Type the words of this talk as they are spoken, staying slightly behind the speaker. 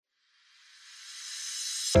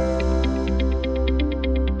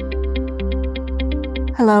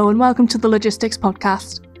Hello and welcome to the Logistics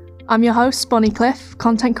Podcast. I'm your host, Bonnie Cliff,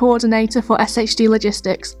 Content Coordinator for SHD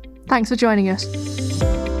Logistics. Thanks for joining us.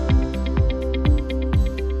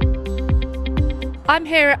 I'm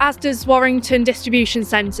here at ASDA's Warrington Distribution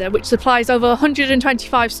Centre, which supplies over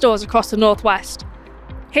 125 stores across the Northwest.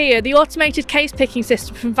 Here, the automated case picking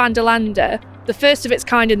system from Vanderlande, the first of its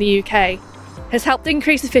kind in the UK, has helped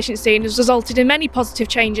increase efficiency and has resulted in many positive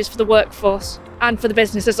changes for the workforce and for the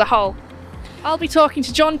business as a whole. I'll be talking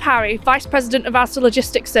to Jon Parry, Vice President of ASDA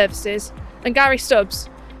Logistics Services, and Gary Stubbs,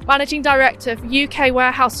 Managing Director for UK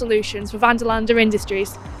Warehouse Solutions for Vanderlande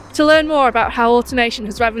Industries, to learn more about how automation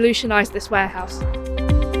has revolutionised this warehouse.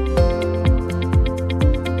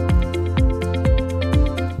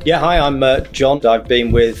 Yeah, hi, I'm Jon. I've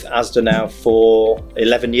been with ASDA now for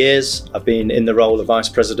 11 years. I've been in the role of Vice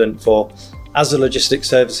President for ASDA Logistics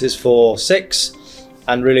Services for 6,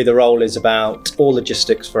 and really the role is about all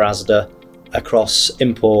logistics for ASDA across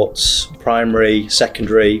imports, primary,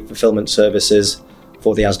 secondary, fulfillment services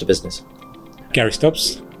for the ASDA business. Gary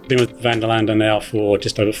Stubbs. Been with Vanderlande now for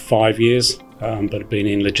just over 5 years, but I've been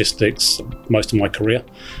in logistics most of my career,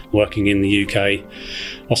 working in the UK,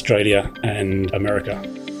 Australia and America.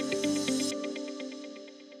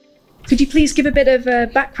 Could you please give a bit of a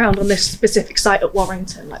background on this specific site at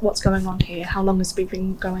Warrington? Like what's going on here? How long has it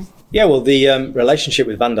been going? Yeah, well, the relationship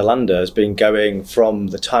with Vanderlande has been going from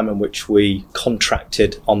the time in which we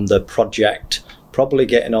contracted on the project, probably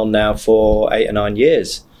getting on now for 8 or 9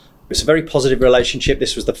 years. It's a very positive relationship.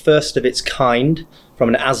 This was the first of its kind from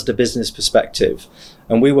an ASDA business perspective.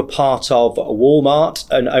 And we were part of Walmart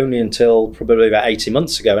and only until probably about 18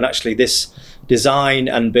 months ago. And actually this design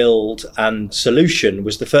and build and solution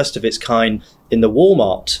was the first of its kind in the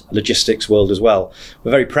Walmart logistics world as well.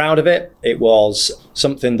 We're very proud of it. It was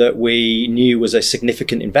something that we knew was a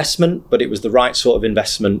significant investment, but it was the right sort of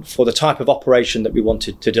investment for the type of operation that we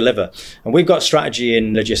wanted to deliver. And we've got a strategy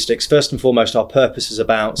in logistics. First and foremost, our purpose is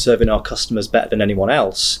about serving our customers better than anyone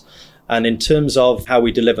else. And in terms of how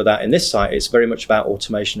we deliver that in this site, it's very much about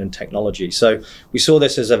automation and technology. So we saw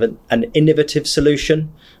this as an innovative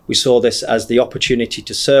solution. We saw this as the opportunity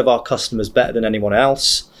to serve our customers better than anyone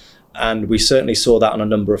else. And we certainly saw that on a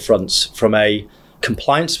number of fronts, from a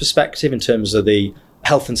compliance perspective in terms of the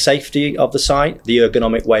health and safety of the site, the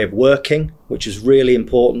ergonomic way of working, which is really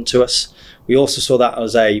important to us. We also saw that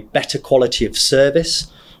as a better quality of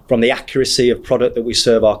service from the accuracy of product that we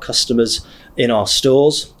serve our customers in our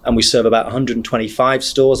stores. And we serve about 125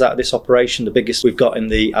 stores out of this operation, the biggest we've got in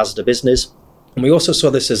the ASDA business. And we also saw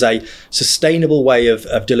this as a sustainable way of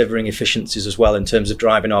delivering efficiencies as well in terms of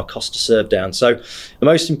driving our cost to serve down. So the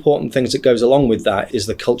most important things that goes along with that is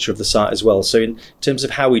the culture of the site as well. So in terms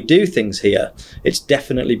of how we do things here, it's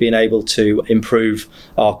definitely been able to improve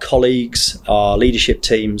our colleagues, our leadership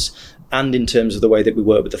teams, and in terms of the way that we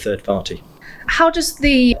work with the third party. How does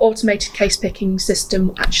the automated case picking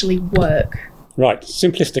system actually work? Right,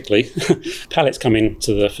 simplistically, pallets come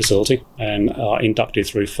into the facility and are inducted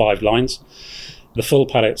through 5 lines. The full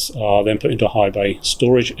pallets are then put into a high bay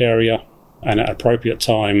storage area, and at appropriate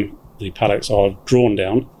time, the pallets are drawn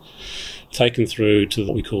down, taken through to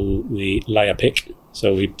what we call the layer pick.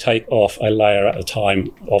 So we take off a layer at a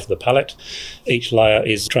time of the pallet. Each layer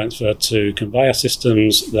is transferred to conveyor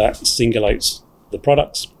systems that singulates the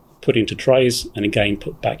products, put into trays, and again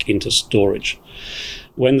put back into storage.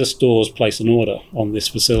 When the stores place an order on this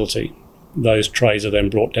facility, those trays are then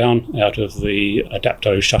brought down out of the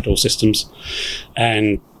Adapto shuttle systems,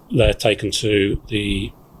 and they're taken to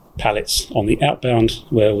the pallets on the outbound,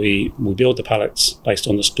 where we build the pallets based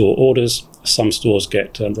on the store orders. Some stores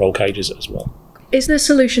get roll cages as well. Is the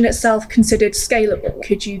solution itself considered scalable?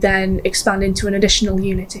 Could you then expand into an additional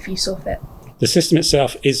unit if you saw fit? The system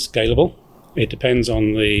itself is scalable. It depends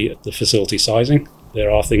on the facility sizing.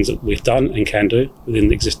 There are things that we've done and can do within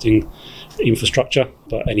the existing infrastructure,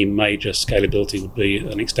 but any major scalability would be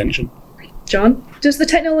an extension. Jon, does the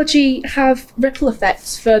technology have ripple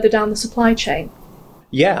effects further down the supply chain?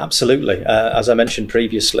 Yeah, absolutely. As I mentioned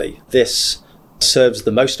previously, this serves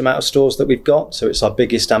the most amount of stores that we've got, so it's our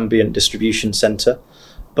biggest ambient distribution centre.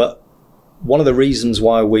 But one of the reasons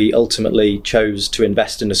why we ultimately chose to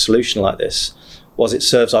invest in a solution like this was it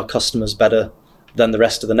serves our customers better than the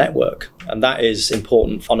rest of the network. And that is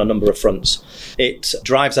important on a number of fronts. It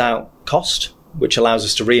drives out cost, which allows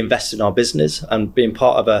us to reinvest in our business. And being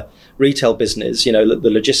part of a retail business, the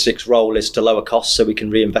logistics role is to lower costs so we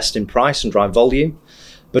can reinvest in price and drive volume.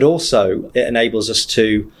 But also it enables us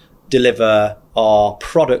to deliver our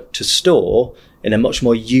product to store in a much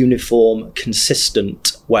more uniform,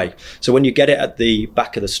 consistent way. So when you get it at the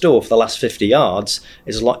back of the store for the last 50 yards,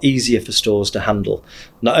 it's a lot easier for stores to handle.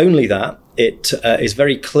 Not only that, it is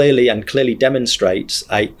very clearly demonstrates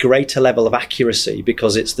a greater level of accuracy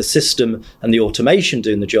because it's the system and the automation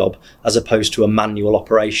doing the job as opposed to a manual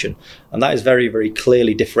operation. And that is very, very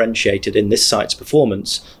clearly differentiated in this site's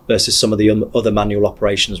performance versus some of the other manual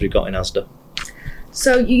operations we've got in ASDA.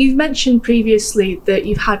 So you've mentioned previously that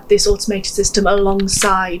you've had this automated system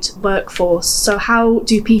alongside workforce. So how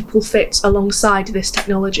do people fit alongside this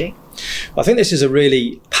technology? I think this is a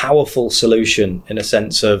really powerful solution in a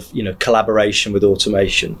sense of, collaboration with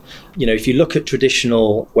automation. If you look at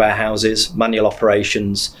traditional warehouses, manual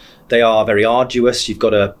operations, they are very arduous. You've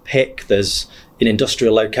got to pick. In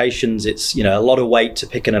industrial locations, it's, a lot of weight to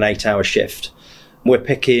pick in an 8-hour shift. We're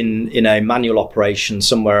picking in a manual operation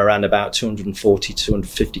somewhere around about 240,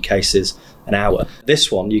 250 cases an hour.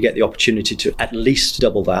 This one, you get the opportunity to at least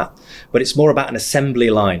double that, but it's more about an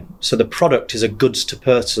assembly line. So the product is a goods to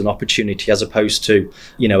person opportunity as opposed to,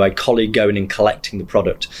 a colleague going and collecting the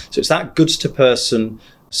product. So it's that goods to person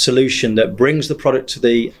solution that brings the product to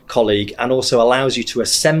the colleague and also allows you to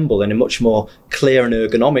assemble in a much more clear and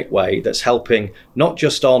ergonomic way that's helping not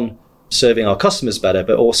just on serving our customers better,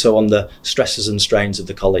 but also on the stresses and strains of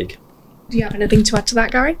the colleague. Do you have anything to add to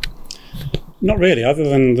that, Gary? Not really, other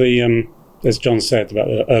than as Jon said about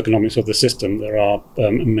the ergonomics of the system. There are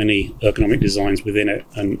many ergonomic designs within it,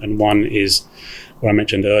 and one is what I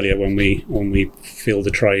mentioned earlier. When we fill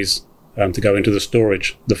the trays to go into the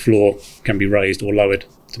storage, the floor can be raised or lowered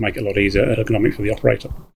to make it a lot easier ergonomic for the operator.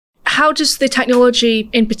 How does the technology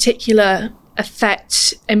in particular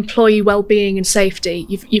affect employee well-being and safety?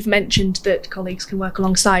 You've mentioned that colleagues can work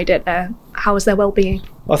alongside it. How is their well-being?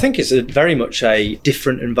 I think it's very much a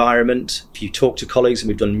different environment. If you talk to colleagues, and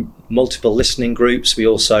we've done multiple listening groups, we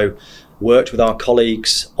also worked with our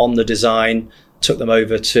colleagues on the design, took them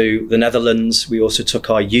over to the Netherlands. We also took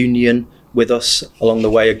our union with us along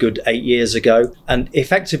the way a good 8 years ago. And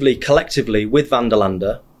effectively, collectively, with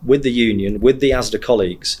Vanderlande, with the union, with the ASDA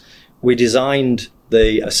colleagues, we designed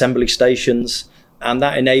the assembly stations, and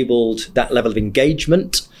that enabled that level of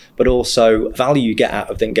engagement, but also value you get out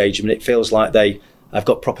of the engagement. It feels like they have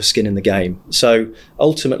got proper skin in the game. So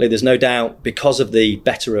ultimately, there's no doubt, because of the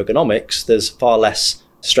better ergonomics, there's far less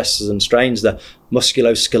stresses and strains. The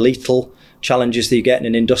musculoskeletal challenges that you get in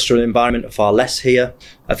an industrial environment are far less here.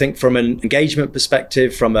 I think from an engagement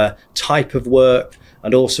perspective, from a type of work,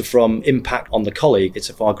 and also from impact on the colleague, it's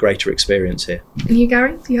a far greater experience here. And you,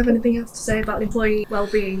 Gary, do you have anything else to say about employee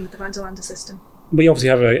well-being with the Vanderlande system? We obviously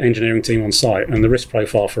have an engineering team on site, and the risk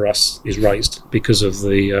profile for us is raised because of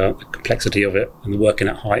the complexity of it and the working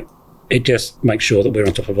at height. It just makes sure that we're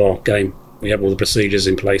on top of our game. We have all the procedures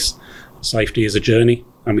in place. Safety is a journey,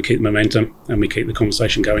 and we keep the momentum and we keep the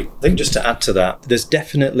conversation going. I think just to add to that, there's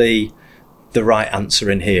definitely the right answer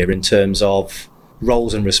in here in terms of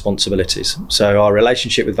roles and responsibilities. So our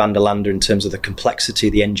relationship with Vanderlande in terms of the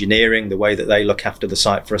complexity, the engineering, the way that they look after the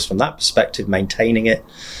site for us from that perspective, maintaining it,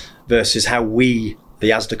 versus how we,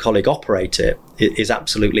 the ASDA colleague, operate it is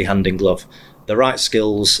absolutely hand in glove. The right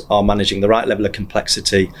skills are managing the right level of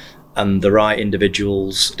complexity and the right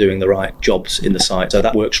individuals doing the right jobs in the site. So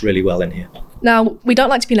that works really well in here. Now, we don't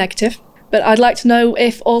like to be negative, but I'd like to know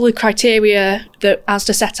if all the criteria that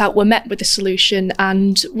ASDA set out were met with the solution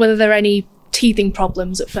and whether there are any teething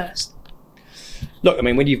problems at first. Look, I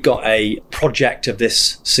mean, when you've got a project of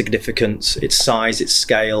this significance, its size, its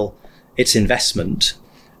scale, its investment,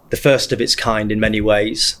 the first of its kind in many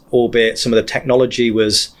ways, albeit some of the technology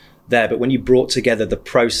was there, but when you brought together the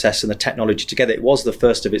process and the technology together, it was the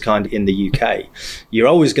first of its kind in the UK. You're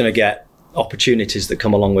always going to get opportunities that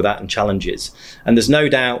come along with that and challenges. And there's no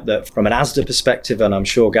doubt that from an ASDA perspective, and I'm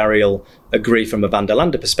sure Gary will agree from a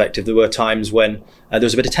Vanderlande perspective, there were times when there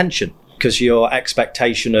was a bit of tension because your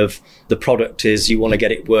expectation of the product is you want to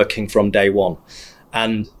get it working from day one.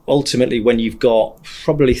 And ultimately, when you've got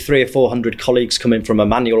probably 300 or 400 colleagues coming from a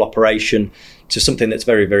manual operation to something that's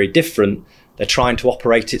very, very different, they're trying to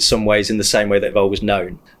operate it some ways in the same way they've always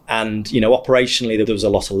known. And, operationally, there was a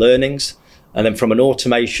lot of learnings. And then from an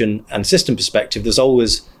automation and system perspective, there's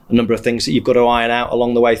always a number of things that you've got to iron out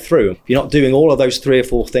along the way through. If you're not doing all of those 3 or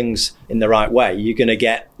 4 things in the right way, you're going to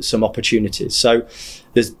get some opportunities. So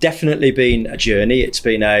there's definitely been a journey. It's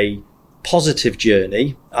been a positive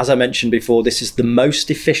journey. As I mentioned before, this is the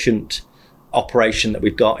most efficient operation that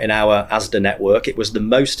we've got in our ASDA network. It was the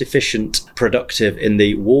most efficient, productive in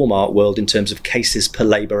the Walmart world in terms of cases per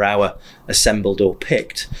labour hour assembled or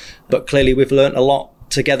picked. But clearly we've learnt a lot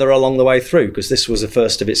together along the way through, because this was the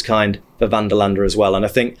first of its kind for Vanderlande as well. And I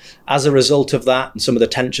think as a result of that and some of the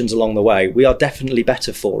tensions along the way, we are definitely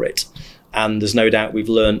better for it. And there's no doubt we've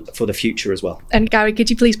learned for the future as well. And Gary, could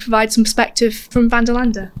you please provide some perspective from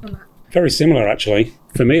Vanderlande on that? Very similar, actually.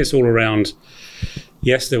 For me, it's all around,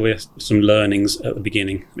 yes, there were some learnings at the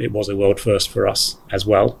beginning. It was a world first for us as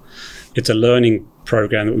well. It's a learning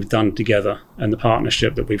program that we've done together, and the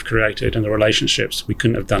partnership that we've created and the relationships. We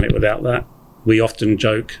couldn't have done it without that. We often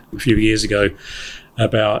joke a few years ago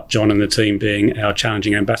about Jon and the team being our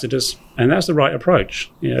challenging ambassadors, and that's the right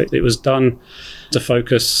approach. It was done to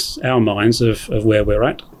focus our minds of where we're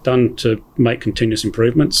at, done to make continuous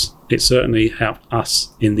improvements. It certainly helped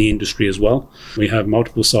us in the industry as well. We have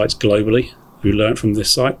multiple sites globally who learned from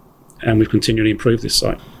this site, and we've continually improved this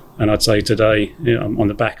site. And I'd say today, on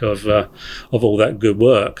the back of all that good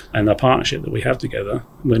work and the partnership that we have together,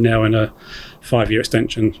 we're now in a 5-year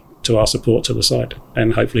extension to our support to the site,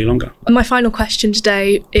 and hopefully longer. And my final question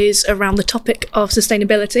today is around the topic of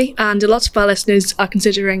sustainability, and a lot of our listeners are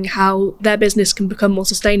considering how their business can become more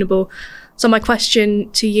sustainable. So my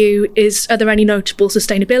question to you is, are there any notable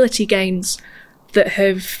sustainability gains that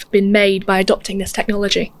have been made by adopting this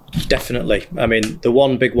technology? Definitely. I mean, the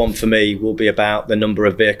one big one for me will be about the number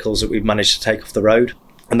of vehicles that we've managed to take off the road.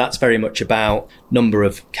 And that's very much about number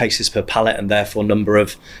of cases per pallet, and therefore number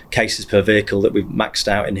of cases per vehicle that we've maxed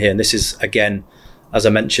out in here. And this is, again, as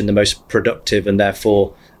I mentioned, the most productive, and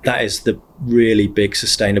therefore that is the really big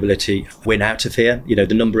sustainability win out of here.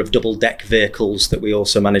 The number of double deck vehicles that we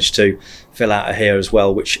also managed to fill out of here as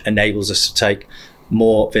well, which enables us to take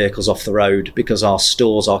more vehicles off the road because our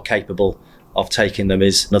stores are capable of taking them,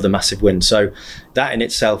 is another massive win. So that in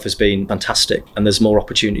itself has been fantastic, and there's more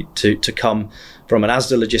opportunity to come from an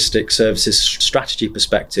ASDA Logistics Services strategy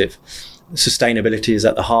perspective. Sustainability is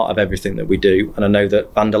at the heart of everything that we do, and I know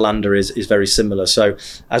that Vanderlande is very similar. So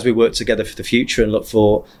as we work together for the future and look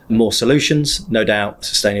for more solutions, no doubt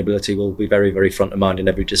sustainability will be very, very front of mind in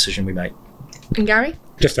every decision we make. And Gary?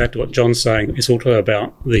 Just to add to what Jon's saying, it's also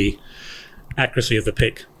about the accuracy of the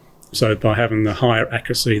pick. So by having the higher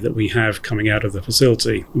accuracy that we have coming out of the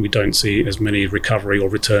facility, we don't see as many recovery or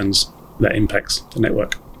returns that impacts the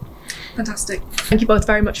network. Fantastic. Thank you both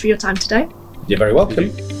very much for your time today. You're very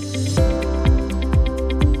welcome.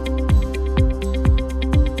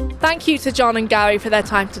 Thank you to Jon and Gary for their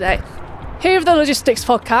time today. Here at the Logistics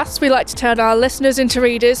Podcast, we like to turn our listeners into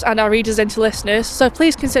readers and our readers into listeners, so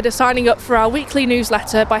please consider signing up for our weekly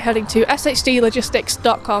newsletter by heading to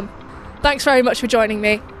shdlogistics.com. Thanks very much for joining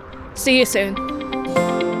me. See you soon.